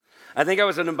I think I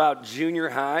was in about junior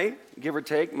high, give or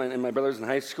take. My brother's in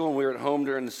high school, and we were at home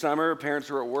during the summer. Parents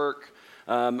were at work.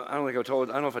 I don't know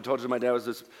if I told you my dad was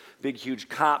this big, huge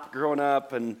cop growing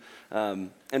up, and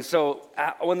so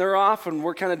when they're off, and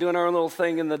we're kind of doing our own little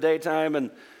thing in the daytime, and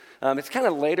it's kind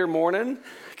of later morning,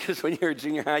 because when you're at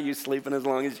junior high, you sleeping as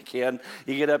long as you can.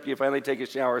 You get up, you finally take a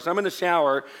shower. So I'm in the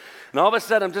shower, and all of a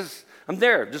sudden I'm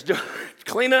there, just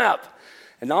cleaning up.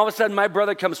 And all of a sudden, my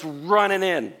brother comes running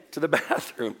in to the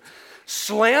bathroom,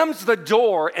 slams the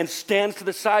door, and stands to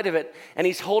the side of it, and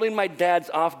he's holding my dad's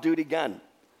off-duty gun.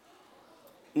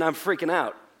 And I'm freaking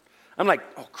out. I'm like,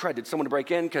 oh, crud, did someone break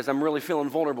in? Because I'm really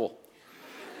feeling vulnerable.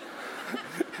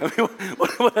 I mean,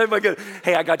 what am I going to?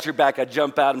 Hey, I got your back. I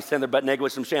jump out. I'm standing there butt naked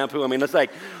with some shampoo. I mean, it's like,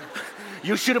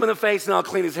 you shoot him in the face, and I'll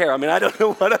clean his hair. I mean, I don't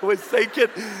know what I was thinking,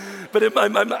 but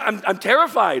I'm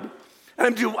terrified.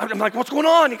 And I'm like, what's going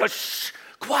on? He goes, shh.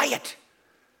 Quiet.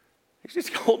 He's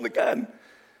just holding the gun.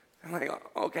 I'm like,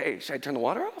 okay, should I turn the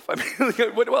water off? I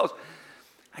mean, what else?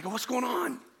 I go, what's going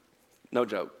on? No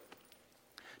joke.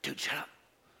 Dude, shut up.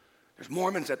 There's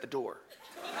Mormons at the door.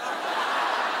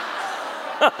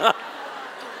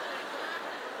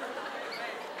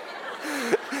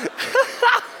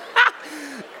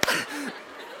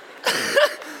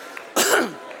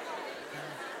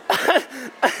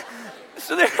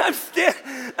 So there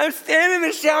I'm standing in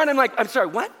the shower, and I'm like, I'm sorry,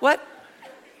 what?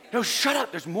 No, shut up,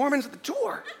 there's Mormons at the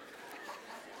door.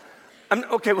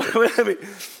 Okay, let me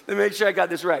make sure I got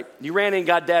this right. You ran in and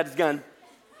got Dad's gun,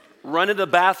 run into the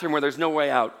bathroom where there's no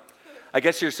way out. I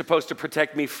guess you're supposed to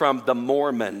protect me from the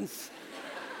Mormons.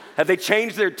 Have they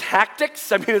changed their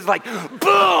tactics? I mean, it's like,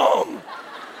 boom!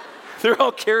 They're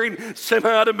all carrying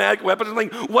semi-automatic weapons. I'm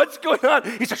like, what's going on?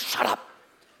 He says, shut up.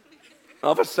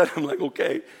 All of a sudden, I'm like,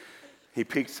 okay. He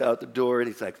peeks out the door, and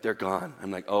he's like, they're gone.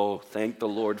 I'm like, oh, thank the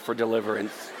Lord for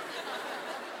deliverance.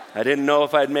 I didn't know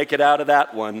if I'd make it out of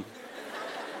that one.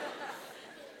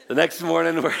 The next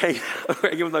morning, we're hanging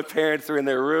with my parents. We're in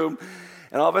their room,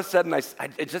 and all of a sudden,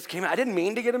 it just came out. I didn't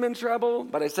mean to get him in trouble,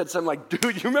 but I said something like,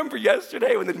 dude, you remember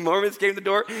yesterday when the Mormons came to the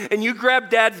door, and you grabbed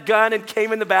Dad's gun and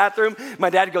came in the bathroom? My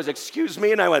dad goes, excuse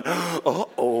me, and I went,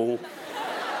 uh-oh.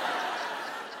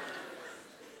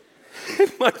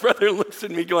 My brother looks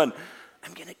at me going,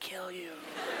 I'm going to kill you.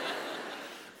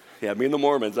 Yeah, me and the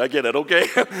Mormons, I get it, okay?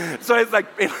 So it's like,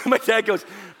 my dad goes,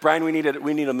 Brian, we need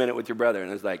a minute with your brother.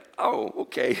 And it's like, oh,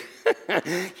 okay.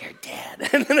 You're dead.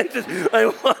 And then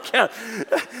I walk out.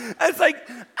 It's like,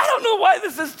 I don't know why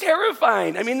this is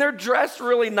terrifying. I mean, they're dressed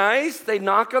really nice. They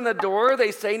knock on the door.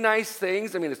 They say nice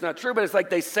things. I mean, it's not true, but it's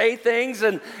like they say things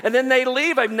and then they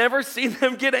leave. I've never seen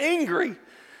them get angry.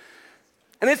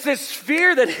 And it's this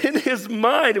fear that in his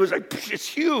mind, it was like, it's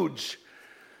huge.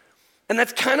 And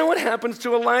that's kind of what happens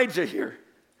to Elijah here.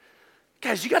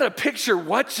 Guys, you got to picture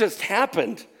what just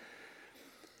happened.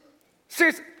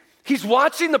 Seriously, he's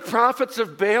watching the prophets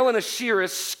of Baal and Asherah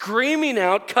screaming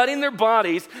out, cutting their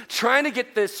bodies, trying to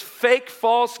get this fake,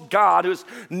 false God who's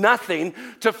nothing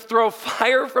to throw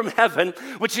fire from heaven,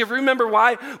 which if you remember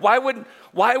why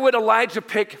would Elijah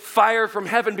pick fire from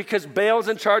heaven? Because Baal's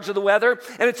in charge of the weather.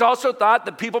 And it's also thought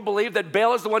that people believe that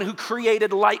Baal is the one who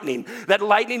created lightning, that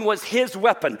lightning was his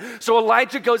weapon. So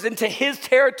Elijah goes into his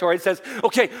territory and says,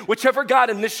 okay, whichever God,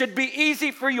 and this should be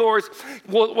easy for yours,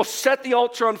 we'll set the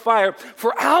altar on fire.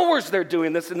 For hours they're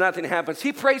doing this and nothing happens.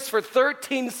 He prays for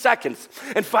 13 seconds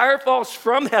and fire falls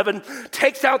from heaven,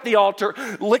 takes out the altar,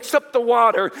 licks up the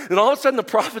water, and all of a sudden the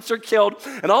prophets are killed.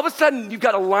 And all of a sudden you've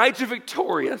got Elijah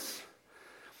victorious.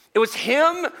 It was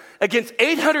him against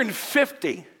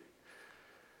 850.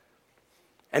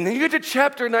 And then you get to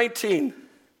chapter 19.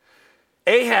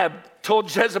 Ahab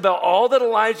told Jezebel all that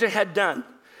Elijah had done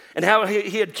and how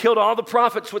he had killed all the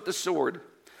prophets with the sword.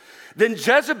 Then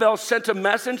Jezebel sent a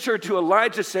messenger to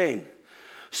Elijah saying,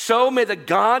 so may the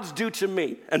gods do to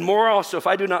me, and more also, if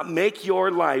I do not make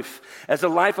your life as the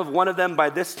life of one of them by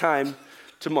this time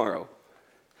tomorrow.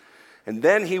 And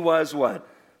then he was what?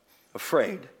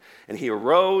 Afraid. And he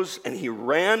arose and he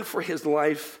ran for his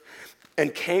life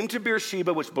and came to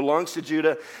Beersheba, which belongs to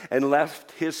Judah, and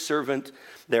left his servant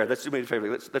there. Let's do me a favor.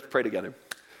 Let's pray together.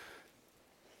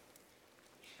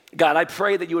 God, I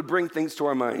pray that you would bring things to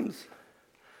our minds.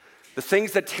 The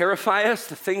things that terrify us,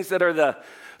 the things that are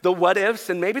the what ifs,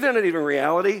 and maybe they're not even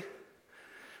reality.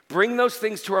 Bring those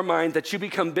things to our mind that you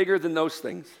become bigger than those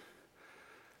things.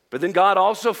 But then God,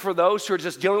 also for those who are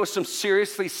just dealing with some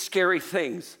seriously scary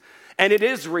things, and it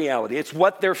is reality. It's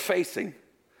what they're facing.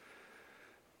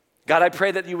 God, I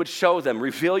pray that you would show them,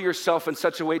 reveal yourself in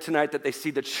such a way tonight that they see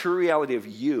the true reality of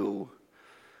you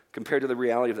compared to the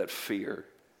reality of that fear.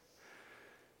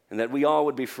 And that we all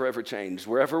would be forever changed,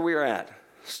 wherever we are at,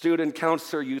 student,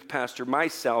 counselor, youth pastor,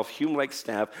 myself, Hume Lake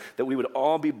staff, that we would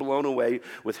all be blown away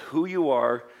with who you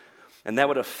are, and that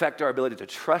would affect our ability to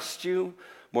trust you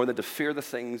more than to fear the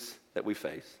things that we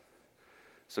face.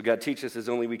 So God, teach us as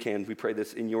only we can. We pray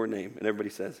this in your name. And everybody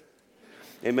says,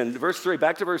 amen. Verse 3,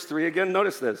 back to verse 3 again.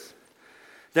 Notice this.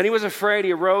 Then he was afraid.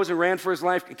 He arose and ran for his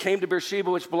life, came to Beersheba,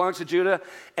 which belongs to Judah,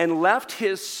 and left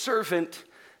his servant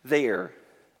there.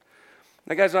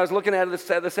 Now, guys, when I was looking at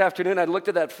it this afternoon, I looked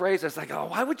at that phrase. I was like, oh,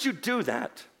 why would you do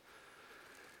that?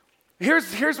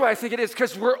 Here's why I think it is,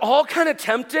 because we're all kind of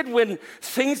tempted when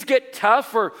things get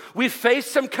tough or we face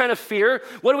some kind of fear.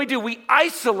 What do? We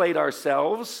isolate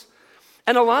ourselves.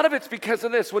 And a lot of it's because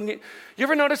of this. When you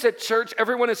ever notice at church,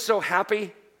 everyone is so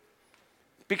happy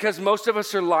because most of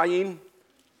us are lying?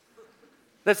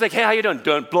 That's like, hey, how you doing?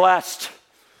 Doing blessed.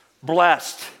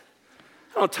 Blessed.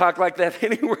 I don't talk like that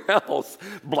anywhere else.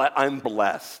 I'm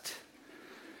blessed.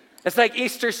 It's like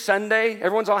Easter Sunday.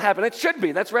 Everyone's all happy. It should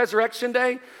be. That's Resurrection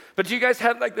Day. But do you guys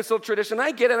have like this little tradition?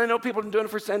 I get it. I know people have been doing it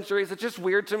for centuries. It's just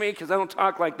weird to me because I don't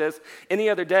talk like this any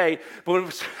other day.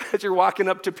 But as you're walking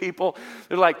up to people,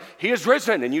 they're like, he is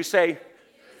risen. And you say,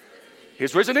 he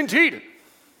is risen indeed.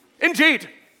 Indeed.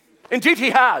 Indeed he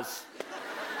has.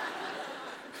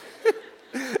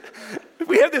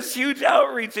 We have this huge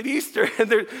outreach at Easter,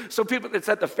 and so people, it's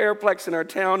at the Fairplex in our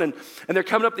town, and they're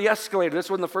coming up the escalator. This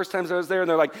wasn't the first time I was there, and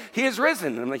they're like, he is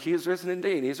risen. And I'm like, he is risen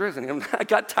indeed, he is risen. I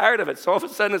got tired of it, so all of a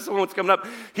sudden someone's coming up,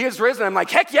 he is risen. I'm like,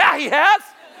 heck yeah, he has.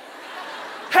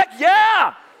 Heck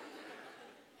yeah.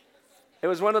 It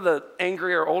was one of the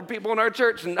angrier old people in our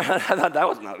church, and I thought that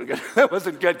was not good. That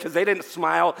wasn't good, because they didn't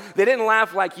smile. They didn't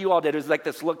laugh like you all did. It was like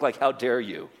this look like, how dare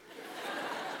you.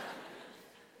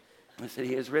 I said,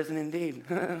 he is risen indeed.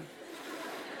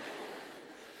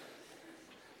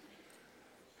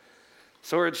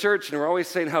 So we're at church, and we're always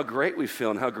saying how great we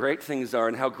feel and how great things are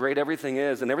and how great everything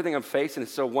is, and everything I'm facing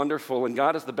is so wonderful, and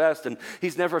God is the best, and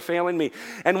he's never failing me.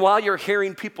 And while you're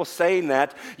hearing people saying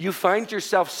that, you find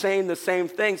yourself saying the same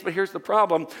things. But here's the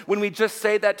problem. When we just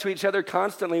say that to each other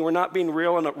constantly, we're not being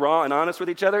real and raw and honest with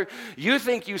each other. You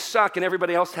think you suck, and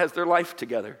everybody else has their life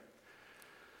together.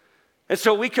 And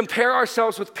so we compare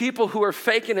ourselves with people who are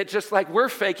faking it just like we're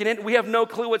faking it. We have no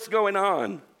clue what's going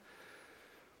on.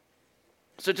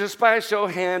 So just by a show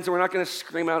of hands, and we're not going to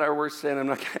scream out our worst sin. I'm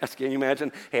not going to ask you. Can you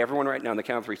imagine? Hey, everyone right now on the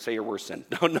count of 3, say your worst sin.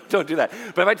 No, don't do that.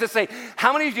 But if I just say,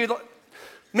 how many of you,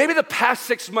 maybe the past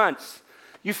 6 months,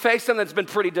 you faced something that's been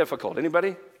pretty difficult?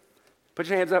 Anybody? Put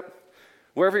your hands up.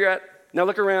 Wherever you're at. Now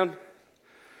look around.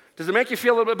 Does it make you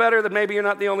feel a little bit better that maybe you're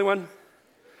not the only one?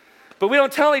 But we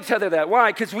don't tell each other that.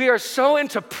 Why? Because we are so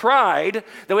into pride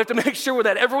that we have to make sure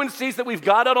that everyone sees that we've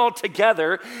got it all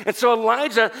together. And so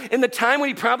Elijah, in the time when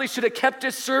he probably should have kept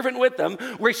his servant with them,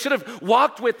 where he should have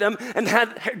walked with them and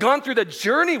had gone through the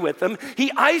journey with them,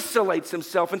 he isolates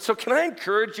himself. And so can I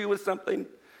encourage you with something?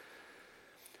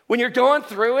 When you're going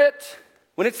through it,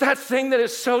 when it's that thing that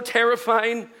is so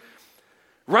terrifying,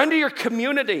 run to your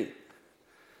community.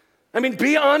 I mean,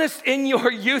 be honest in your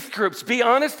youth groups. Be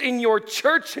honest in your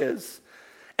churches.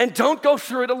 And don't go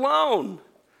through it alone.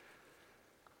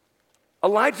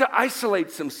 Elijah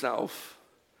isolates himself.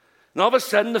 And all of a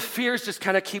sudden, the fears just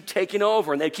kind of keep taking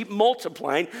over. And they keep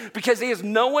multiplying because he has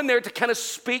no one there to kind of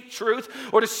speak truth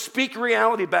or to speak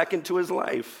reality back into his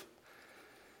life.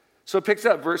 So it picks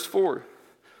up, verse 4.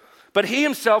 But he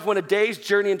himself went a day's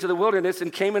journey into the wilderness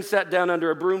and came and sat down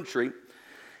under a broom tree.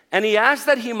 And he asked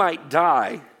that he might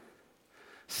die,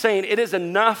 saying, it is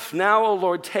enough now, O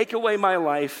Lord, take away my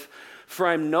life, for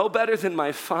I'm no better than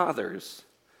my fathers.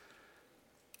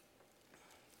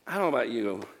 I don't know about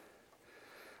you.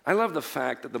 I love the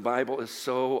fact that the Bible is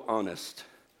so honest.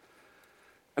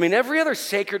 I mean, every other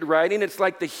sacred writing, it's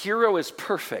like the hero is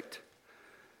perfect.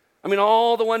 I mean,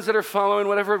 all the ones that are following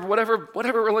whatever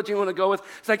religion you want to go with,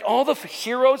 it's like all the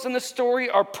heroes in the story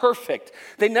are perfect.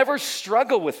 They never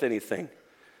struggle with anything.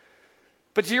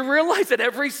 But do you realize that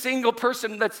every single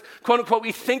person that's, quote unquote,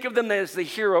 we think of them as the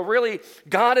hero, really,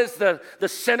 God is the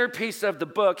centerpiece of the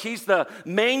book. He's the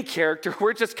main character.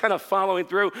 We're just kind of following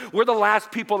through. We're the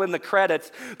last people in the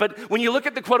credits. But when you look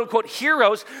at the, quote unquote,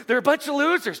 heroes, they're a bunch of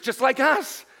losers, just like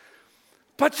us.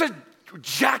 Bunch of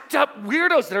jacked up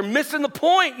weirdos that are missing the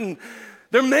point, and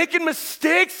they're making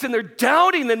mistakes, and they're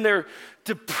doubting, and they're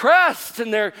depressed,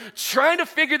 and they're trying to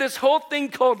figure this whole thing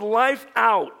called life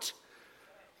out.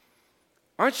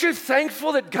 Aren't you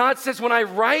thankful that God says, when I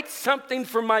write something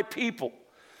for my people,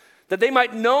 that they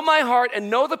might know my heart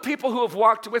and know the people who have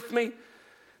walked with me,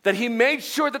 that he made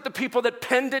sure that the people that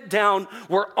penned it down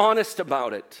were honest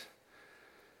about it.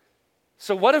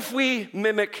 So what if we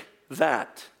mimic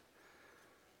that?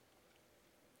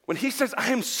 when he says,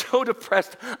 I am so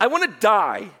depressed, I want to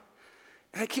die.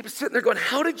 And I keep sitting there going,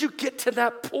 how did you get to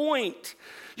that point?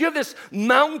 You have this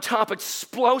mountaintop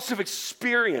explosive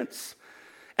experience.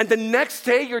 And the next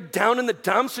day you're down in the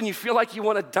dumps and you feel like you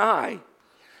want to die.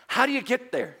 How do you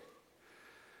get there?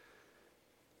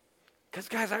 Because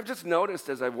guys, I've just noticed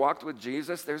as I've walked with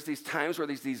Jesus, there's these times where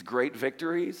there's these great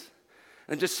victories.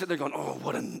 And I'm just sitting there going, oh,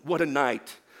 what a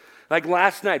night. Like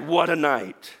last night, what a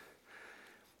night.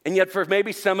 And yet for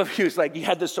maybe some of you, it's like you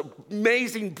had this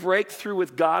amazing breakthrough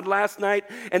with God last night,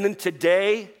 and then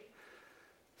today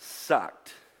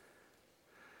sucked.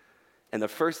 And the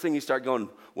first thing you start going,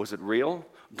 was it real?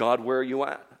 God, where are you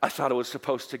at? I thought it was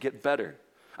supposed to get better.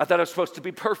 I thought it was supposed to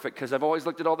be perfect because I've always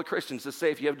looked at all the Christians to say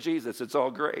if you have Jesus, it's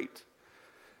all great.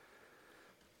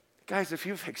 Guys, if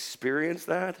you've experienced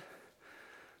that,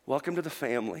 welcome to the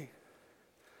family.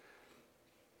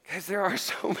 Guys, there are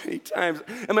so many times.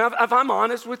 I mean, if I'm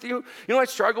honest with you, you know what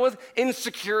I struggle with?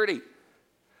 Insecurity.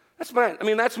 That's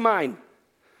mine.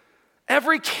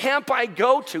 Every camp I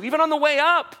go to, even on the way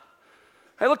up,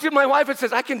 I look at my wife and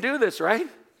says, I can do this, right?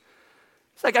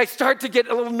 It's like I start to get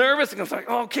a little nervous and I'm like,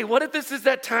 oh, okay, what if this is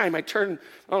that time? I turn,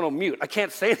 mute. I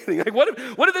can't say anything. Like, what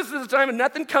if this is the time and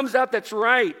nothing comes out that's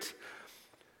right?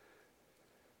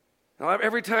 Now,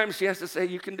 every time she has to say,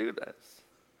 you can do this.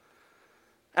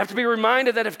 I have to be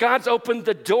reminded that if God's opened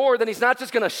the door, then he's not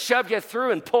just going to shove you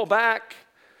through and pull back.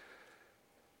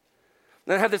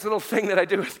 And I have this little thing that I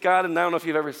do with God, and I don't know if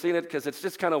you've ever seen it because it's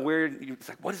just kind of weird. It's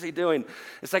like, what is he doing?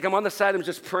 It's like I'm on the side, I'm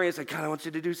just praying. It's like, God, I want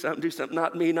you to do something,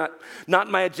 not me, not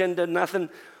my agenda, nothing.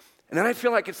 And then I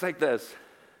feel like it's like this.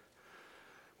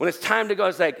 When it's time to go,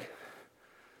 it's like,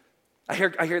 I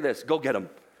hear this, go get him.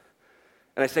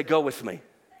 And I say, go with me.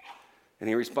 And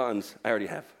he responds, I already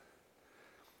have.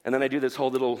 And then I do this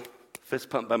whole little fist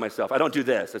pump by myself. I don't do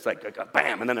this. It's like,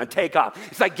 bam, and then I take off.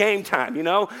 It's like game time, you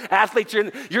know? Athletes,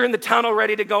 you're in the tunnel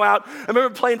ready to go out. I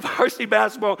remember playing varsity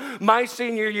basketball my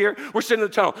senior year. We're sitting in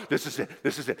the tunnel. This is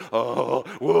it. Oh,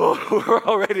 whoa, we're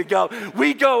all ready to go.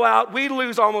 We go out. We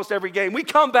lose almost every game. We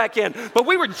come back in, but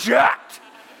we were jacked.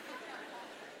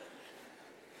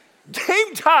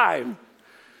 Game time.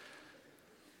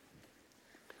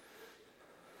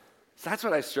 So that's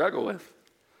what I struggle with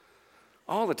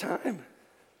all the time.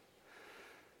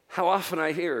 How often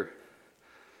I hear,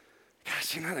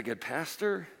 gosh, you're not a good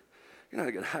pastor. You're not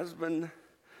a good husband.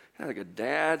 You're not a good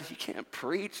dad. You can't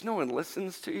preach. No one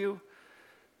listens to you.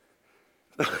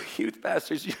 Youth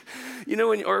pastors, you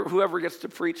know, or whoever gets to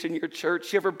preach in your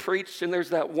church, you ever preached and there's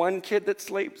that one kid that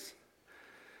sleeps?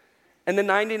 And the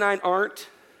 99 aren't?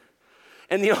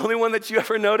 And the only one that you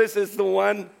ever notice is the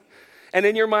one? And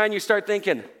in your mind you start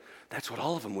thinking, that's what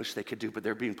all of them wish they could do, but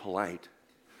they're being polite.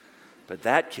 But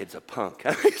that kid's a punk.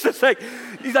 It's just like,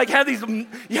 you have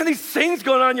these things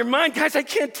going on in your mind. Guys, I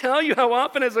can't tell you how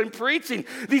often as I'm preaching,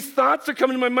 these thoughts are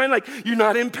coming to my mind like, you're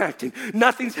not impacting.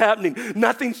 Nothing's happening.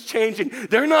 Nothing's changing.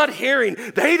 They're not hearing.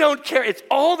 They don't care. It's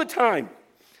all the time.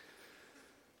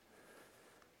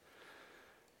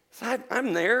 So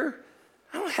I'm there.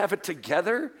 I don't have it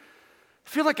together. I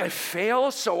feel like I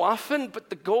fail so often, but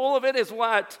the goal of it is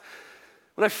what?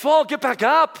 When I fall, get back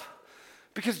up,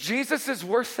 because Jesus is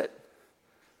worth it.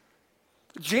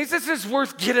 Jesus is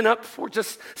worth getting up for,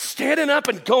 just standing up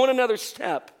and going another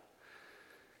step.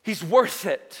 He's worth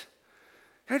it.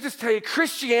 Can I just tell you,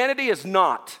 Christianity is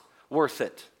not worth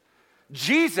it.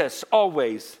 Jesus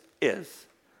always is.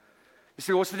 You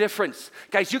see, what's the difference?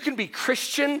 Guys, you can be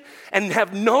Christian and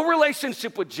have no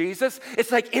relationship with Jesus.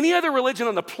 It's like any other religion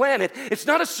on the planet. It's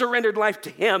not a surrendered life to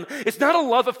him. It's not a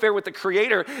love affair with the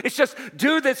Creator. It's just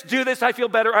do this, I feel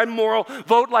better, I'm moral,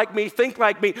 vote like me, think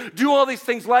like me, do all these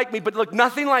things like me, but look,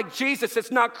 nothing like Jesus.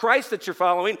 It's not Christ that you're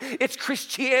following. It's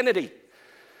Christianity.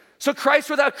 So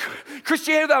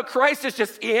Christianity without Christ is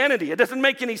just Christianity. It doesn't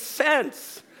make any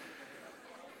sense.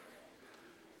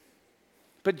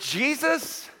 But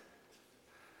Jesus,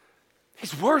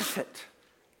 he's worth it.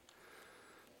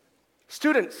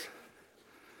 Students,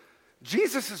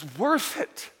 Jesus is worth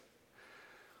it.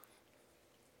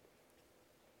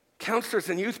 Counselors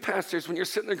and youth pastors, when you're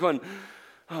sitting there going,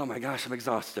 oh my gosh, I'm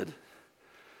exhausted.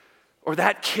 Or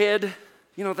that kid,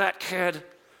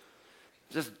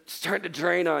 just starting to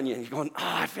drain on you. And you're going,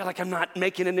 I feel like I'm not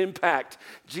making an impact.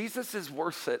 Jesus is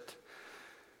worth it.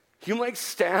 You like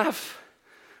staff?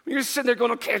 You're sitting there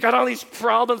going, okay, I got all these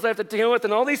problems I have to deal with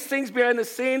and all these things behind the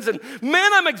scenes, and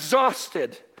man, I'm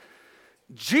exhausted.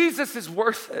 Jesus is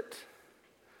worth it.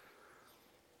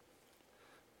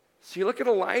 So you look at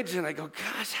Elijah and I go,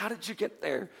 gosh, how did you get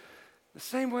there? The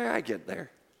same way I get there.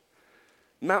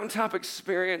 Mountaintop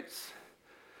experience.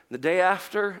 The day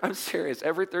after, I'm serious,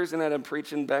 every Thursday night I'm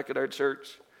preaching back at our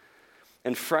church.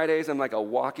 And Fridays, I'm like a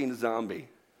walking zombie.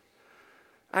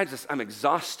 I'm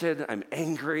exhausted, I'm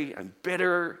angry, I'm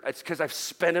bitter. It's because I've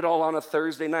spent it all on a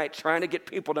Thursday night trying to get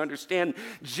people to understand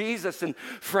Jesus. And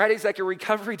Friday's like a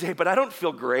recovery day, but I don't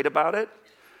feel great about it.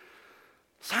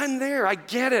 So I'm there, I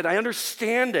get it, I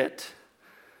understand it.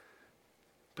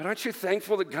 But aren't you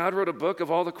thankful that God wrote a book of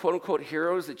all the quote-unquote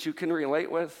heroes that you can relate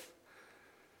with?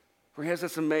 Where he has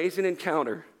this amazing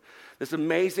encounter, this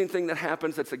amazing thing that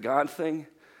happens that's a God thing,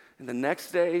 and the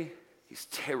next day, he's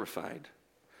terrified.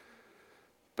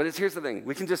 But here's the thing.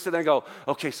 We can just sit there and go,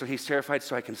 okay, so he's terrified,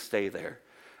 so I can stay there.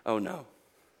 Oh, no.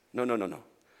 No.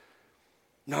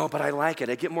 No, but I like it.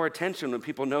 I get more attention when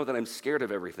people know that I'm scared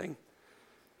of everything.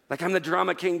 Like I'm the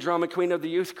drama king, drama queen of the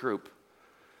youth group.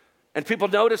 And people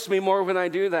notice me more when I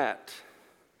do that.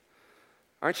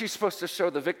 Aren't you supposed to show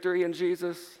the victory in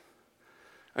Jesus?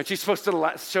 Aren't you supposed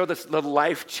to show the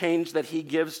life change that he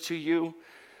gives to you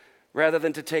rather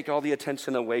than to take all the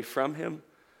attention away from him?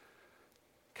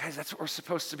 Guys, that's what we're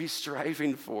supposed to be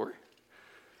striving for.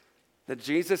 That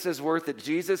Jesus is worth it.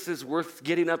 Jesus is worth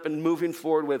getting up and moving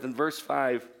forward with. In verse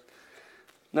 5,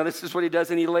 now this is what he does.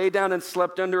 And he lay down and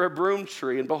slept under a broom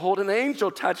tree. And behold, an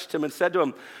angel touched him and said to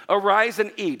him, arise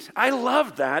and eat. I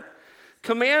love that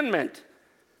commandment.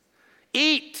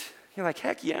 Eat. You're like,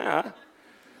 heck yeah,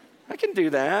 I can do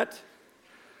that.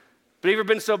 But have you ever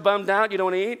been so bummed out you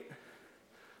don't eat?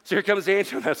 So here comes the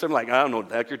angel. And I'm like, I don't know what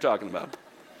the heck you're talking about.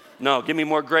 No, give me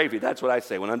more gravy. That's what I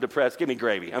say. When I'm depressed, give me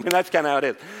gravy. I mean, that's kind of how it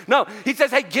is. No, he says,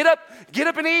 hey, get up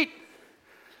and eat.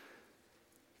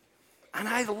 And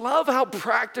I love how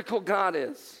practical God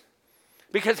is.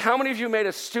 Because how many of you made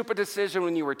a stupid decision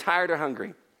when you were tired or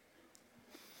hungry?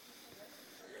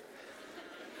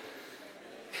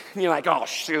 And you're like, oh,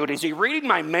 shoot, is he reading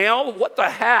my mail? What the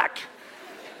heck?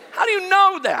 How do you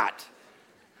know that?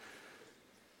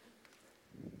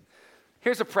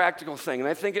 Here's a practical thing, and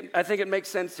I think it makes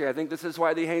sense here. I think this is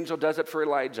why the angel does it for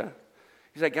Elijah.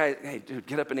 He's like, hey, dude,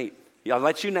 get up and eat. I'll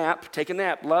let you nap. Take a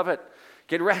nap. Love it.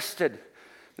 Get rested.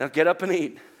 Now get up and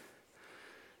eat.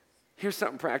 Here's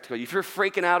something practical. If you're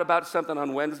freaking out about something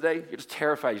on Wednesday, you're just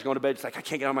terrified. You're going to bed. It's like, I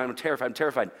can't get on my mind. I'm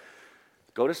terrified.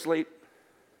 Go to sleep.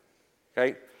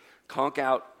 Okay? Conk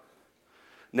out.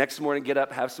 Next morning, get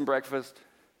up, have some breakfast.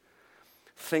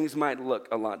 Things might look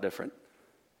a lot different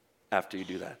after you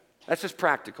do that. That's just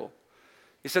practical.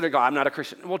 You sit there and go, I'm not a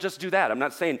Christian. Well, just do that. I'm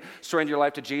not saying surrender your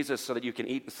life to Jesus so that you can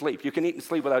eat and sleep. You can eat and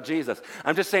sleep without Jesus.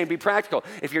 I'm just saying be practical.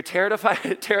 If you're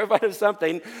terrified of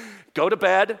something, go to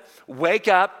bed, wake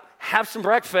up, have some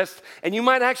breakfast, and you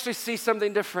might actually see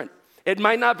something different. It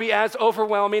might not be as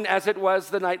overwhelming as it was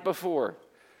the night before.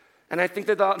 And I think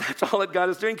that's all that God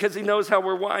is doing because he knows how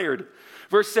we're wired.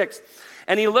 Verse 6,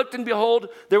 and he looked and behold,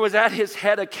 there was at his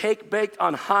head a cake baked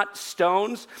on hot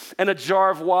stones and a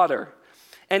jar of water.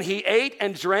 And he ate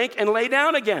and drank and lay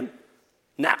down again.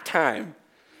 Nap time.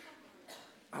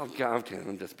 Oh, God, okay, let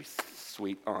me just be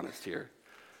sweet, honest here.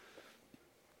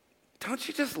 Don't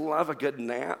you just love a good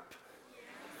nap?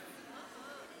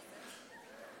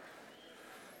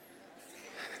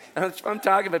 That's what I'm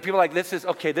talking about. People are like, this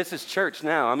is church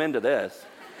now. I'm into this.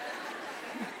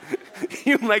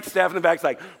 You like staff in the back's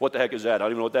like, what the heck is that? I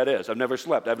don't even know what that is. I've never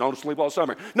slept. I've known to sleep all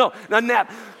summer. No, not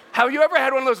nap. Have you ever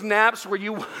had one of those naps where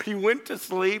you went to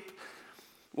sleep?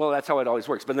 Well, that's how it always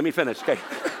works, but let me finish, okay?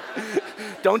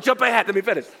 Don't jump ahead. Let me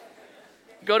finish.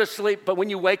 Go to sleep, but when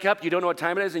you wake up, you don't know what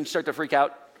time it is, and you start to freak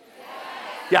out?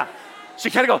 Yeah. So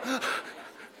you kind of go,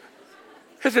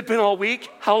 has it been all week?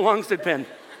 How long's it been?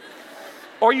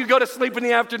 Or you go to sleep in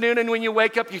the afternoon, and when you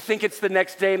wake up, you think it's the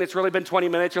next day, and it's really been 20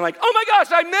 minutes. You're like, oh my gosh,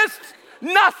 I missed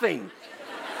nothing.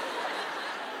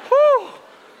 Whew.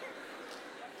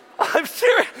 I'm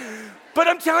serious. But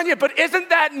I'm telling you, but isn't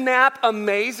that nap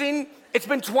amazing? It's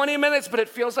been 20 minutes, but it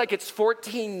feels like it's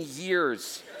 14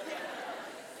 years.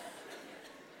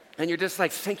 And you're just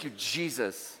like, thank you,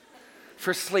 Jesus,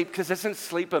 for sleep, because isn't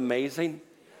sleep amazing?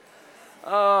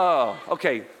 Oh,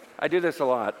 okay, I do this a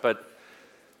lot, but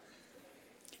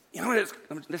you know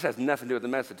what? This has nothing to do with the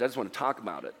message. I just want to talk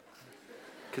about it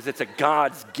because it's a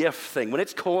God's gift thing. When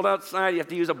it's cold outside, you have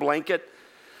to use a blanket.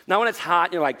 Now when it's hot,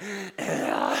 and you're like,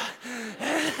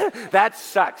 that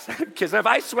sucks. Because if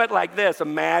I sweat like this,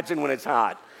 imagine when it's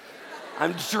hot.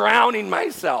 I'm drowning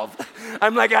myself.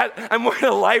 I'm like, I'm wearing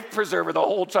a life preserver the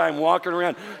whole time, walking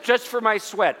around just for my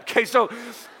sweat. Okay, so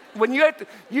when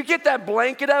you get that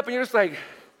blanket up, and you're just like,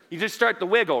 you just start to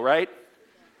wiggle, right?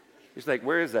 You're just like,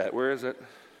 where is that? Where is it?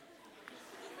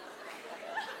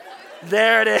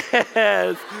 There it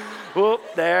is. Whoop,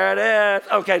 there it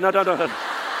is. Okay, no.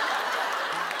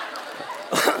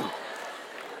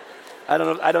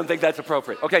 I don't think that's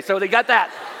appropriate. Okay, so they got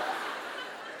that.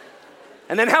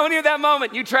 And then how many of that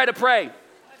moment you try to pray?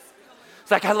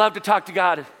 It's like, I love to talk to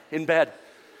God in bed.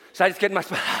 So I just get in my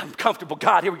spot. I'm comfortable.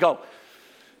 God, here we go.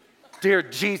 Dear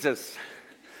Jesus,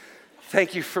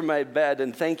 thank you for my bed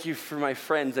and thank you for my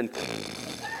friends. And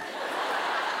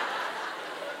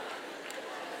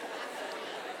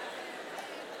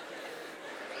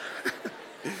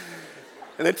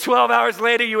and then 12 hours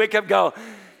later, you wake up and go,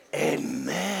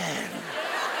 amen.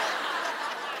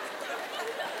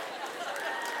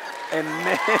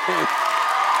 Amen.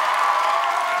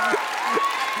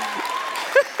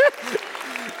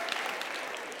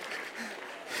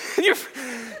 And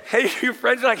your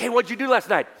friends are like, hey, what'd you do last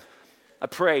night? I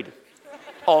prayed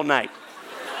all night.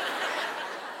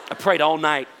 I prayed all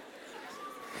night.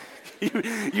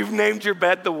 You've named your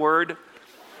bed the Word.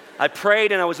 I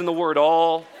prayed and I was in the Word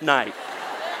all night.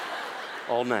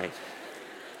 All night.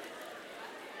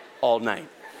 All night.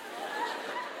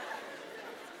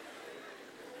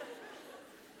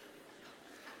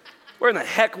 Where in the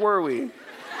heck were we?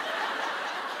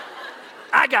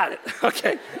 I got it.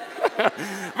 Okay.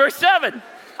 Verse 7.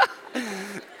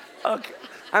 Okay.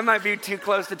 I might be too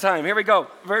close to time. Here we go.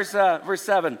 Verse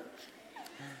 7.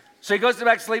 So he goes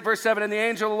back to sleep. Verse 7. And the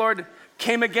angel of the Lord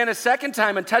came again a second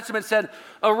time and touched him and said,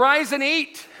 arise and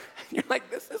eat. And you're like,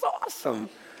 this is awesome.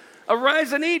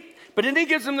 Arise and eat. But then he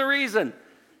gives him the reason.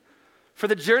 For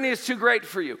the journey is too great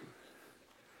for you.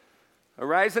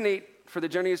 Arise and eat, for the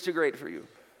journey is too great for you.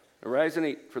 Arise and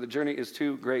eat, for the journey is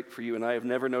too great for you. And I have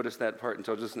never noticed that part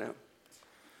until just now.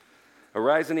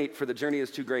 Arise and eat, for the journey is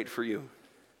too great for you.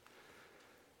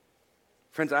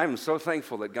 Friends, I am so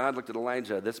thankful that God looked at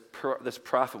Elijah, this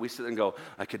prophet. We sit there and go,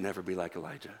 I could never be like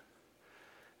Elijah.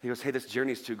 He goes, hey, this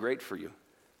journey is too great for you.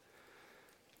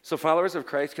 So followers of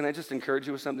Christ, can I just encourage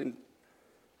you with something?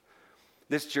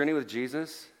 This journey with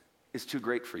Jesus is too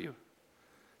great for you.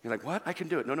 You're like, what? I can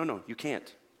do it. No, you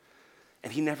can't.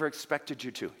 And he never expected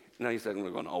you to. Now he said,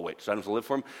 I'm going, oh, wait, so I don't have to live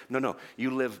for him? No, you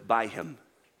live by him.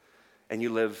 And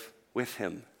you live with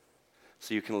him.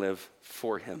 So you can live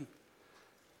for him.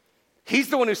 He's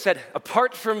the one who said,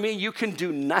 apart from me, you can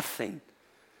do nothing.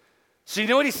 So you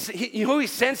know what he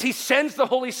sends? He sends the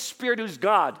Holy Spirit, who's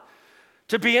God,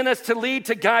 to be in us, to lead,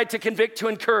 to guide, to convict, to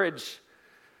encourage,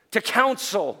 to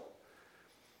counsel.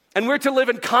 And we're to live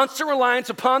in constant reliance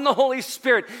upon the Holy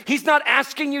Spirit. He's not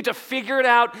asking you to figure it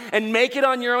out and make it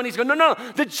on your own. He's going, no,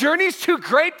 the journey's too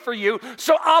great for you,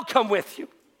 so I'll come with you.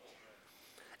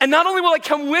 And not only will I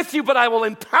come with you, but I will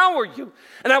empower you,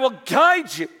 and I will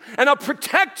guide you, and I'll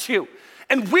protect you.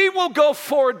 And we will go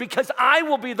forward because I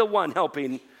will be the one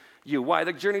helping you. Why?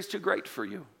 The journey's too great for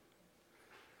you.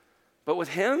 But with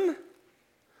him,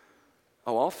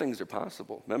 all things are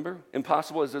possible. Remember?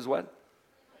 Impossible is his what?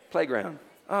 Playground.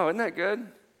 Oh, isn't that good?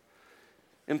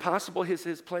 Impossible is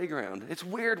his playground. It's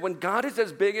weird. When God is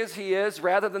as big as he is,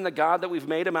 rather than the God that we've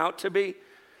made him out to be,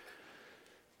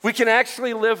 we can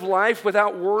actually live life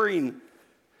without worrying.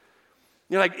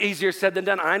 You're like, easier said than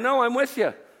done. I know, I'm with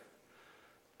you.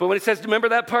 But when it says, remember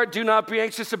that part, do not be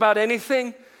anxious about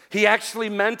anything, he actually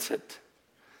meant it.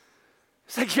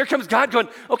 It's like, here comes God going,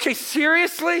 okay,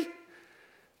 seriously?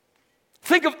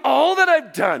 Think of all that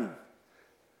I've done.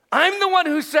 I'm the one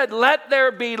who said, let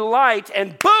there be light,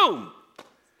 and boom,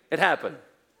 it happened.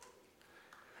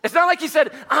 It's not like he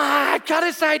said, I've got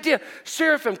this idea.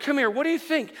 Seraphim, come here, what do you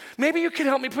think? Maybe you can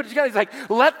help me put it together. He's like,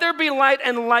 let there be light,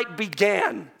 and light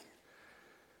began.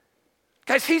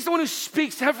 Guys, he's the one who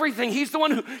speaks everything. He's the one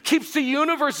who keeps the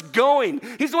universe going.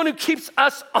 He's the one who keeps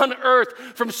us on earth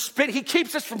from he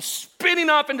keeps us from spinning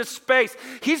off into space.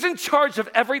 He's in charge of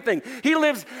everything. He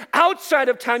lives outside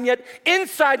of time, yet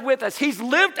inside with us. He's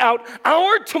lived out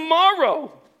our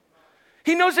tomorrow.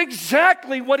 He knows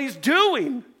exactly what he's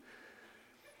doing.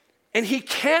 And he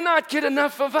cannot get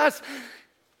enough of us.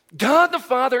 God the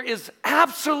Father is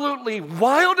absolutely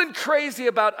wild and crazy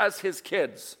about us, his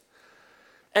kids.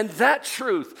 And that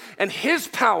truth and his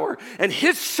power and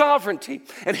his sovereignty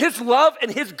and his love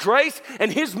and his grace and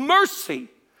his mercy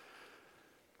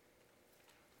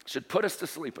should put us to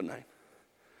sleep at night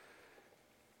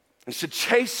and should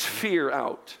chase fear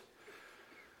out.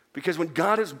 Because when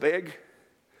God is big,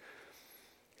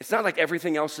 it's not like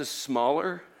everything else is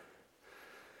smaller.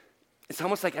 It's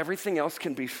almost like everything else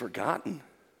can be forgotten.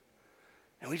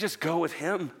 And we just go with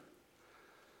him.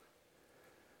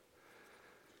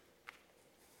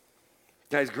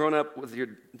 Guys, growing up with your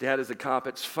dad as a cop,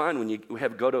 it's fun when you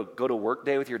have go to work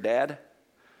day with your dad.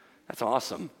 That's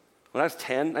awesome. When I was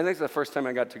 10, I think it's the first time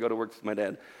I got to go to work with my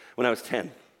dad, when I was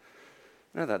 10.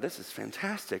 And I thought, this is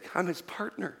fantastic. I'm his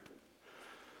partner.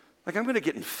 Like, I'm going to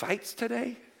get in fights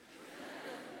today.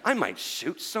 I might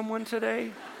shoot someone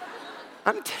today.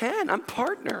 I'm 10. I'm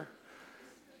partner.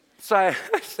 So I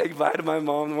say bye to my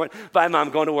mom. Bye, Mom,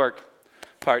 going to work.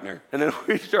 Partner. And then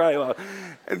we drive off.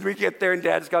 And we get there, and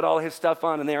Dad's got all his stuff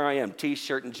on, and there I am,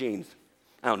 T-shirt and jeans.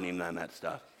 I don't need none of that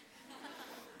stuff.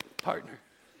 Partner.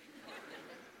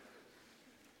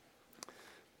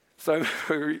 So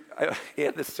he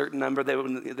had this certain number.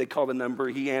 They call the number.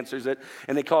 He answers it.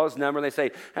 And they call his number, and they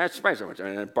say, it's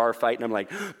a bar fight. And I'm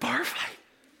like, bar fight?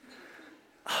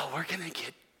 Oh,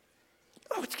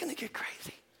 it's going to get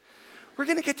crazy. We're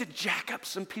going to get to jack up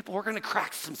some people. We're going to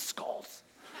crack some skulls.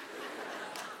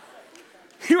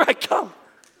 Here I come.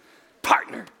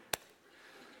 Partner.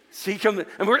 So he comes,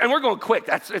 and we're going quick.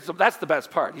 That's the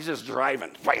best part. He's just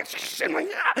driving. And like,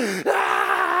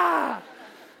 ah!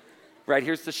 Right,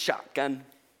 here's the shotgun.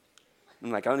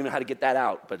 I'm like, I don't even know how to get that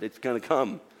out, but it's going to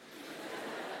come.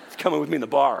 It's coming with me in the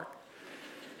bar.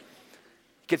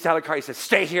 Gets out of the car, he says,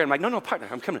 stay here. I'm like, no, partner,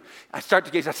 I'm coming. I start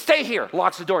to get, he says, stay here.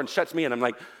 Locks the door and shuts me in. I'm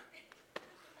like,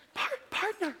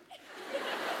 partner.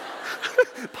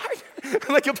 Partner.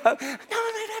 I'm like, no,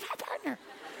 partner.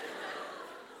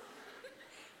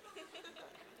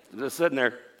 I'm just sitting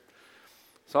there.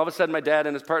 So all of a sudden, my dad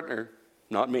and his partner,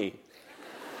 not me,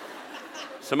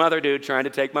 some other dude trying to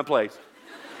take my place,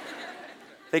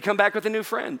 they come back with a new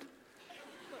friend.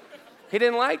 He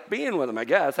didn't like being with him, I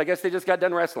guess. I guess they just got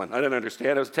done wrestling. I didn't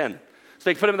understand. I was 10. So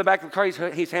they put him in the back of the car.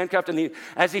 He's handcuffed, and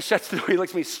as he shuts the door, he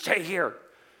looks at me, stay here.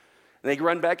 And they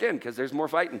run back in because there's more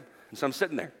fighting. And so I'm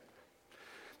sitting there.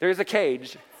 There's a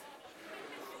cage,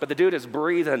 but the dude is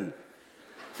breathing.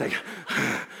 It's like,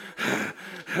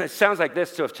 it sounds like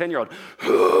this to a 10-year-old.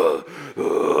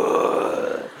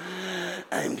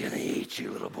 I'm going to eat you,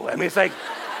 little boy. I mean, it's like,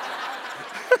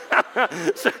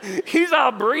 so he's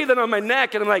all breathing on my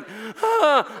neck, and I'm like,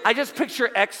 I just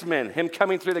picture X-Men, him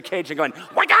coming through the cage and going,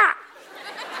 waka!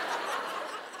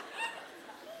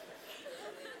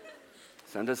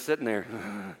 So I'm just sitting there.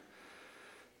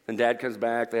 And Dad comes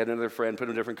back. They had another friend, put him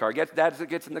in a different car. Dad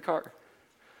gets in the car.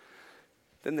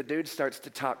 Then the dude starts to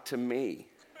talk to me.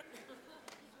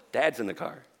 Dad's in the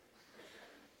car.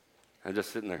 I'm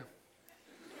just sitting there.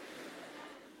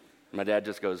 My dad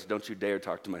just goes, don't you dare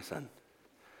talk to my son.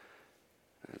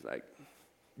 I was like,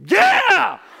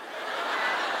 yeah!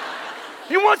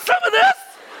 You want some of this?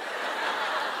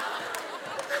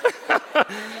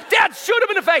 Dad, shoot him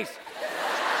in the face.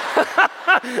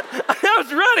 I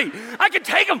was ready. I could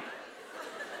take him.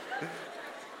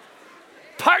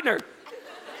 Partner.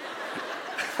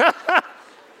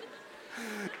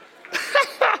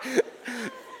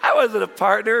 I wasn't a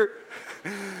partner.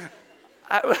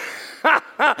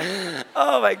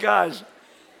 Oh my gosh.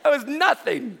 I was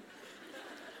nothing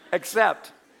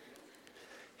except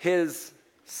his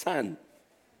son.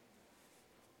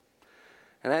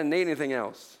 And I didn't need anything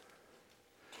else.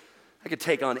 I could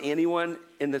take on anyone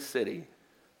in the city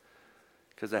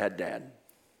because I had Dad.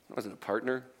 I wasn't a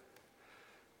partner.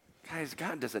 Guys,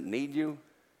 God doesn't need you.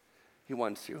 He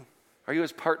wants you. Are you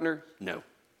his partner? No.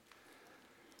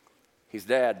 He's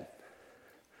Dad,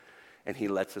 and he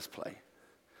lets us play.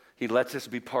 He lets us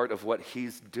be part of what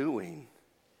he's doing.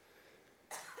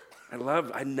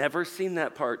 I'd never seen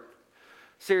that part.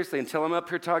 Seriously, until I'm up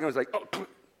here talking, I was like, oh,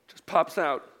 just pops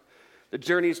out. The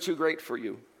journey is too great for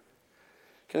you.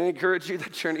 Can I encourage you? The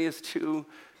journey is too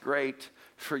great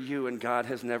for you, and God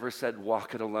has never said,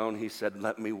 walk it alone. He said,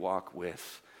 let me walk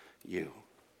with you.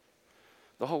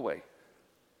 The whole way.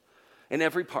 In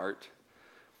every part,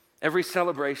 every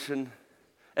celebration,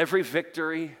 every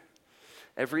victory,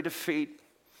 every defeat,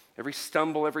 every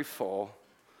stumble, every fall.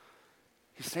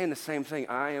 He's saying the same thing.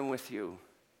 I am with you.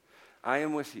 I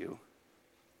am with you.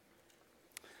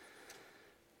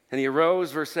 And he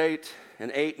arose, verse 8,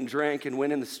 and ate and drank and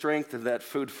went in the strength of that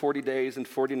food 40 days and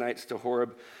 40 nights to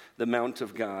Horeb, the mount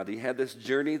of God. He had this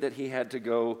journey that he had to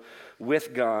go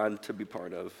with God to be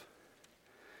part of.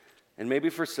 And maybe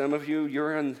for some of you,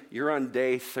 you're on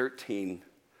day 13,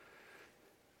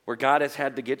 where God has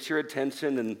had to get your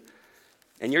attention,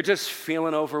 and you're just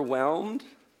feeling overwhelmed.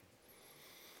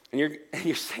 And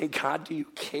you're saying, God, do you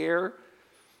care?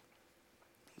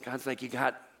 God's like, you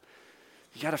got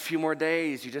a few more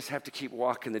days. You just have to keep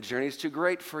walking. The journey's too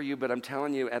great for you, but I'm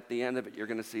telling you, at the end of it, you're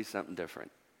going to see something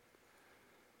different.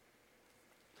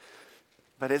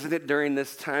 But isn't it during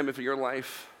this time of your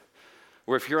life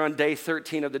where if you're on day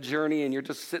 13 of the journey and you're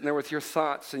just sitting there with your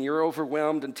thoughts and you're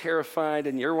overwhelmed and terrified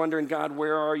and you're wondering, God,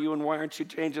 where are you and why aren't you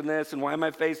changing this and why am I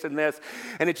facing this?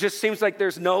 And it just seems like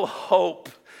there's no hope.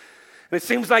 And it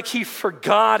seems like he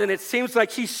forgot, and it seems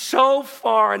like he's so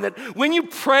far, and that when you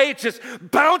pray, it just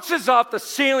bounces off the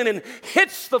ceiling and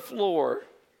hits the floor.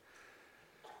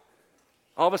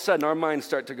 All of a sudden, our minds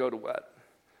start to go to what?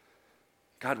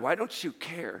 God, why don't you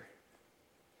care?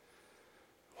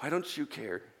 why don't you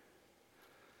care?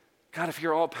 God, if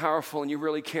you're all powerful and you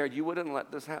really cared, you wouldn't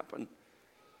let this happen.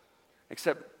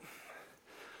 Except,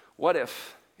 what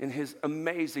if in his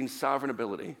amazing sovereign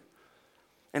ability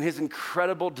and his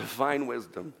incredible divine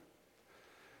wisdom,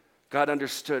 God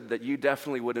understood that you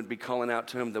definitely wouldn't be calling out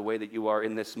to him the way that you are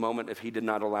in this moment if he did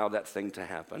not allow that thing to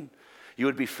happen. You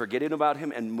would be forgetting about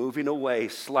him and moving away,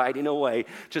 sliding away,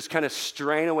 just kind of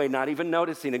straying away, not even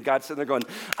noticing. And God's sitting there going,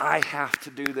 I have to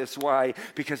do this. Why?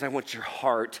 Because I want your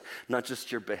heart, not just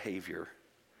your behavior.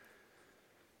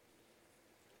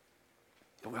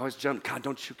 But we always jump, God,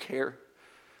 don't you care?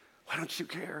 Why don't you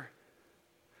care?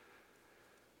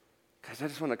 Guys, I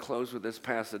just want to close with this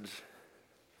passage.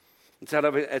 It's out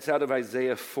of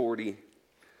Isaiah 40.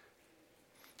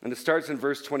 And it starts in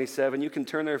verse 27. You can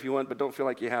turn there if you want, but don't feel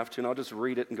like you have to. And I'll just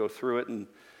read it and go through it. And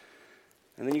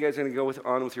then you guys are going to go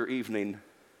on with your evening.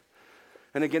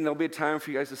 And again, there'll be a time for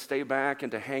you guys to stay back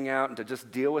and to hang out and to just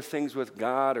deal with things with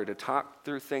God or to talk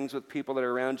through things with people that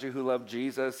are around you who love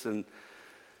Jesus.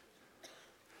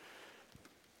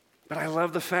 But I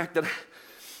love the fact that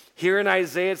here in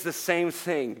Isaiah, it's the same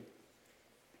thing.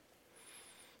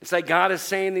 It's like God is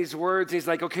saying these words. He's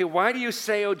like, okay, why do you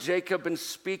say, O Jacob, and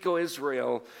speak, O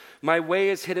Israel? My way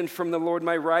is hidden from the Lord,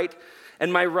 my right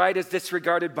is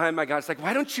disregarded by my God. It's like,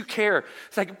 why don't you care?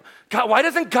 It's like, God, why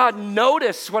doesn't God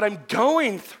notice what I'm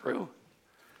going through?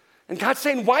 And God's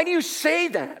saying, why do you say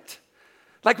that?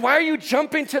 Like, why are you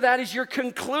jumping to that as your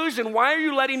conclusion? Why are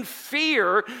you letting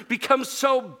fear become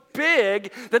so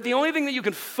big that the only thing that you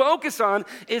can focus on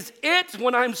is it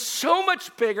when I'm so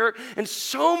much bigger and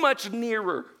so much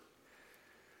nearer?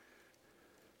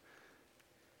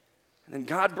 And then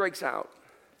God breaks out.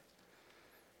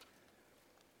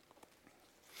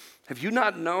 Have you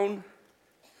not known?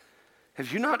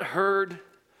 Have you not heard?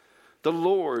 The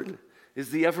Lord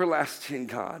is the everlasting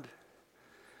God,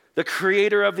 the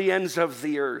creator of the ends of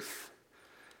the earth.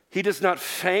 He does not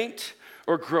faint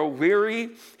or grow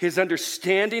weary. His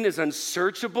understanding is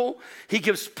unsearchable. He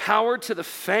gives power to the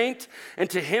faint, and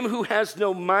to him who has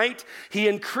no might, he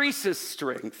increases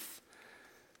strength.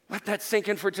 Let that sink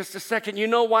in for just a second. You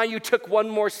know why you took one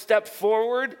more step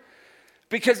forward?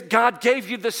 Because God gave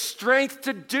you the strength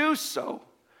to do so.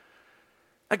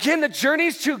 Again, the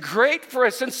journey's too great for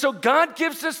us, and so God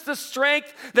gives us the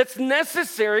strength that's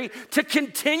necessary to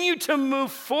continue to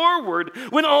move forward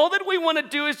when all that we want to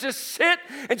do is just sit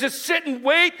and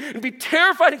wait and be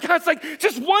terrified. And God's like,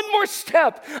 just one more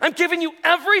step. I'm giving you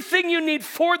everything you need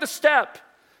for the step.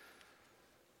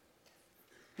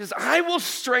 He says, I will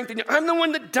strengthen you. I'm the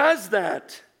one that does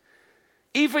that.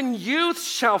 Even youth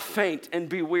shall faint and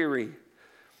be weary,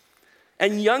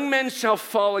 and young men shall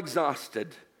fall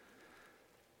exhausted.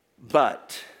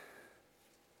 But,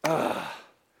 I've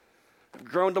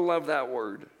grown to love that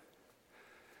word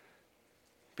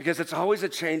because it's always a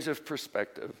change of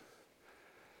perspective.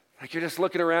 Like you're just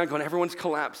looking around going, everyone's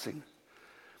collapsing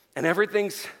and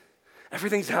everything's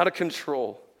out of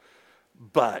control.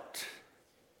 But,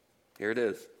 here it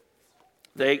is.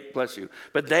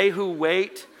 But they who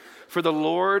wait for the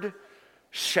Lord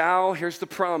shall, here's the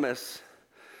promise.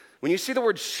 When you see the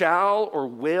word shall or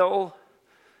will,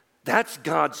 that's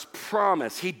God's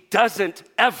promise. He doesn't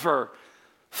ever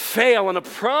fail on a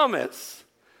promise.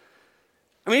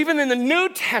 I mean, even in the New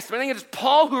Testament, I think it's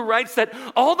Paul who writes that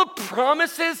all the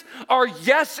promises are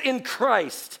yes in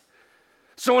Christ.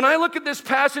 So when I look at this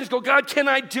passage and go, God, can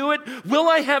I do it? Will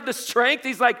I have the strength?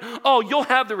 He's like, oh, you'll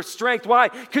have the strength. Why?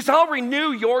 Because I'll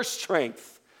renew your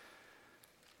strength.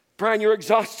 Brian, you're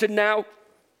exhausted now?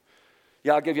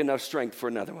 Yeah, I'll give you enough strength for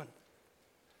another one.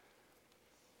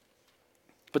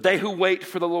 But they who wait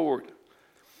for the Lord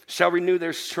shall renew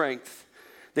their strength.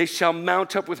 They shall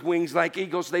mount up with wings like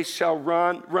eagles. They shall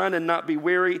run and not be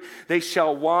weary. They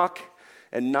shall walk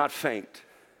and not faint.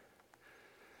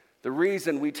 The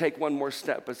reason we take one more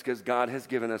step is because God has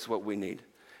given us what we need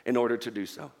in order to do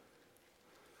so.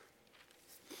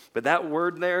 But that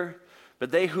word there,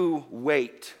 but they who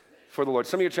wait for the Lord.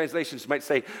 Some of your translations might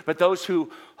say, but those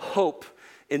who hope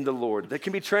in the Lord. That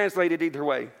can be translated either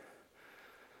way.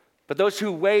 But those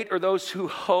who wait or those who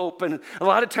hope, and a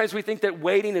lot of times we think that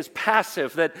waiting is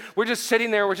passive, that we're just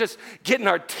sitting there, we're just getting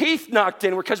our teeth knocked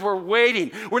in because we're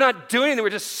waiting. We're not doing anything,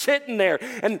 we're just sitting there.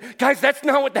 And guys, that's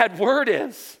not what that word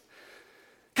is.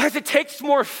 Guys, it takes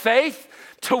more faith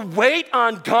to wait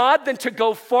on God than to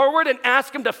go forward and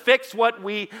ask him to fix what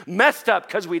we messed up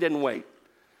because we didn't wait.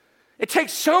 It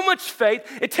takes so much faith,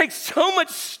 it takes so much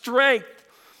strength.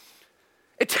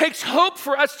 It takes hope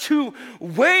for us to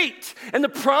wait. And the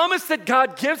promise that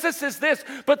God gives us is this: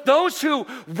 but those who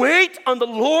wait on the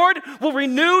Lord will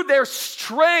renew their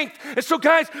strength. And so,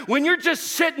 guys, when you're just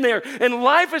sitting there and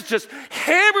life is just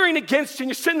hammering against you, and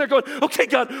you're sitting there going, okay,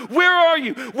 God, where are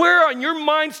you? Where are you? And your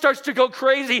mind starts to go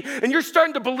crazy, and you're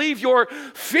starting to believe your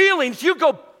feelings, you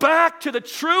go back to the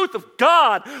truth of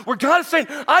God, where God is saying,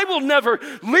 I will never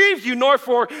leave you nor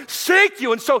forsake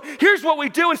you. And so here's what we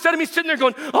do. Instead of me sitting there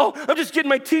going, oh, I'm just getting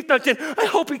my teeth knocked in, I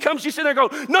hope he comes. You sit there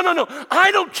and go, no, I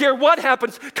don't care what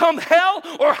happens. Come hell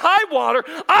or high water,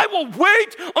 I will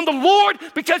wait on the Lord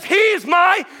because he is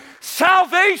my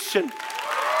salvation.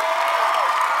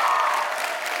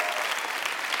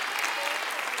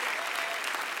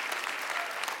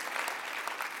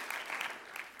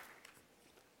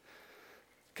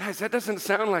 Guys, that doesn't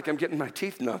sound like I'm getting my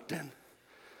teeth knocked in.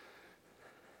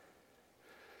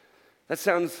 That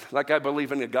sounds like I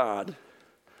believe in a God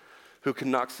who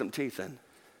can knock some teeth in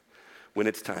when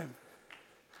it's time.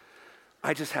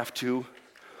 I just have to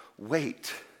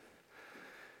wait.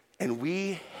 And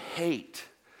we hate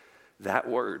that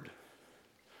word.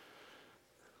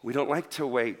 We don't like to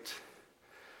wait.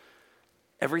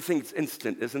 Everything's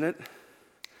instant, isn't it?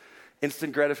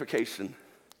 Instant gratification.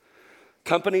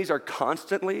 Companies are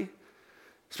constantly,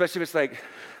 especially if it's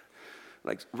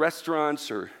like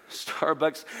restaurants or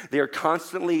Starbucks, they are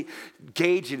constantly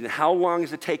gauging how long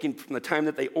is it taking from the time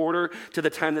that they order to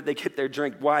the time that they get their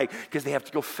drink. Why? Because they have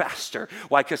to go faster.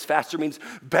 Why? Because faster means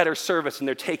better service, and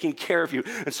they're taking care of you.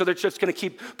 And so they're just going to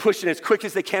keep pushing as quick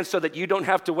as they can so that you don't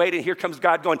have to wait. And here comes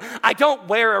God going, I don't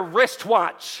wear a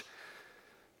wristwatch.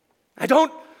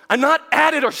 I'm not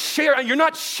at it or share. You're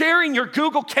not sharing your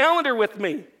Google Calendar with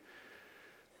me.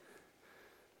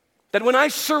 That when I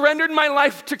surrendered my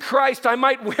life to Christ, I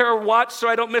might wear a watch so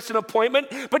I don't miss an appointment,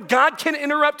 but God can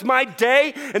interrupt my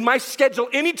day and my schedule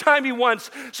anytime he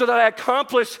wants so that I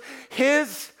accomplish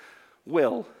his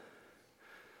will.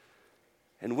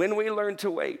 And when we learn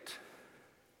to wait,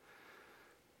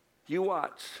 you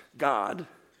watch God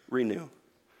renew.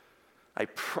 I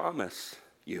promise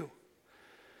you,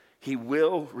 he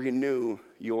will renew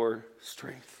your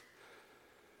strength.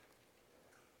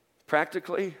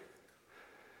 Practically,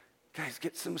 guys,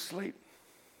 get some sleep.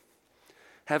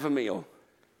 Have a meal.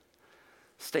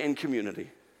 Stay in community.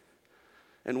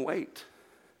 And wait.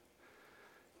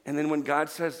 And then when God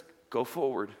says, go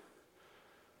forward.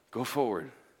 Go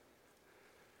forward.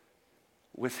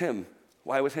 With him.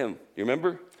 Why with him? You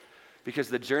remember? Because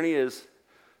the journey is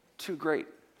too great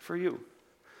for you.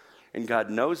 And God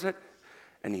knows it,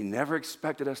 and he never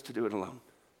expected us to do it alone.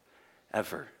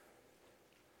 Ever.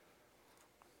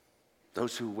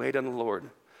 Those who wait on the Lord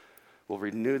will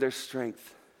renew their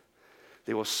strength.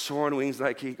 They will soar on wings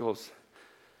like eagles.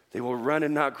 They will run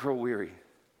and not grow weary.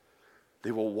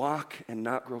 They will walk and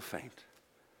not grow faint.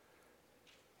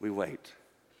 We wait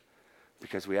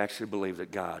because we actually believe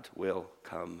that God will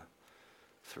come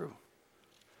through.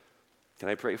 Can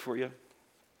I pray for you?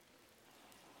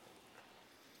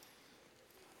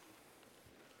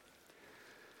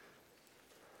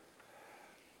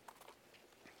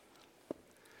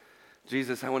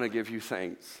 Jesus, I want to give you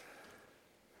thanks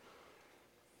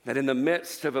that in the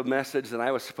midst of a message that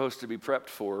I was supposed to be prepped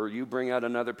for, you bring out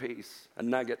another piece, a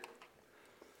nugget.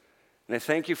 And I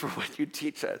thank you for what you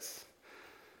teach us,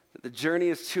 that the journey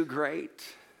is too great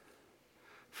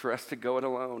for us to go it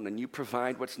alone, and you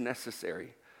provide what's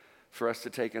necessary for us to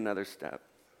take another step.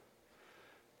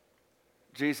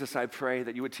 Jesus, I pray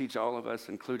that you would teach all of us,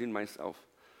 including myself,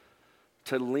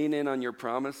 to lean in on your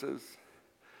promises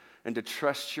and to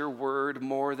trust your word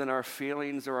more than our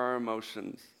feelings or our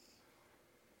emotions.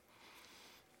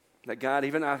 That God,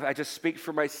 even if I just speak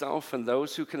for myself and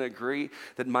those who can agree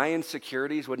that my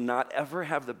insecurities would not ever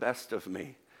have the best of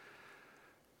me.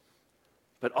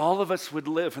 But all of us would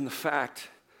live in the fact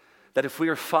that if we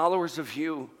are followers of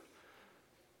you,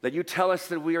 that you tell us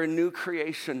that we are a new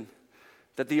creation,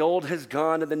 that the old has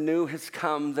gone and the new has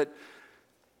come, that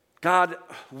God,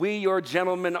 we, your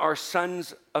gentlemen, are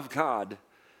sons of God.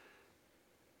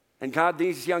 And God,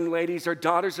 these young ladies are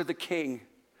daughters of the King.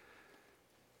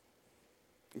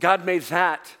 God, may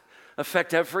that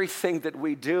affect everything that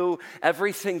we do,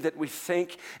 everything that we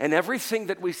think, and everything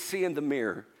that we see in the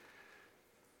mirror.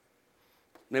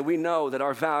 May we know that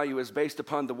our value is based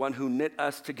upon the one who knit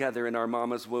us together in our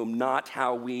mama's womb, not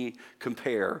how we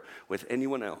compare with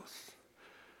anyone else.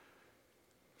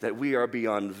 That we are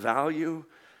beyond value,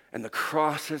 and the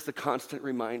cross is the constant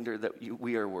reminder that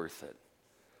we are worth it.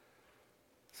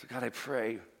 So God, I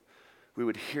pray we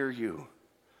would hear you.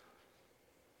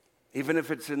 Even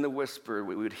if it's in the whisper,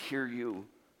 we would hear you,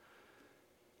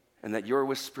 and that your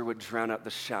whisper would drown out the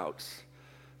shouts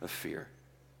of fear.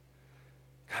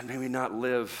 God, may we not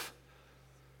live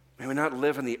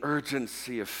in the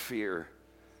urgency of fear,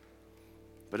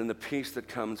 but in the peace that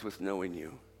comes with knowing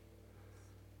you.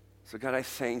 So God, I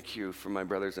thank you for my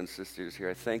brothers and sisters here.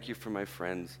 I thank you for my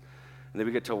friends, and that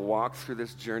we get to walk through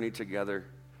this journey together.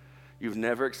 You've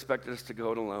never expected us to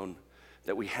go it alone,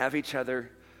 that we have each other,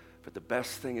 but the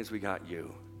best thing is we got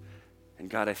you. And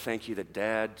God, I thank you that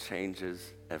Dad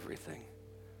changes everything.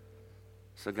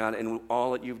 So God, in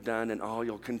all that you've done and all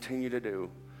you'll continue to do,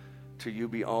 to you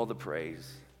be all the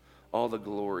praise, all the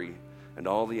glory, and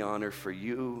all the honor, for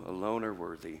you alone are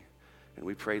worthy. And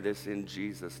we pray this in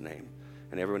Jesus' name.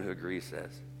 And everyone who agrees says,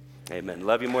 amen.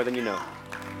 Love you more than you know.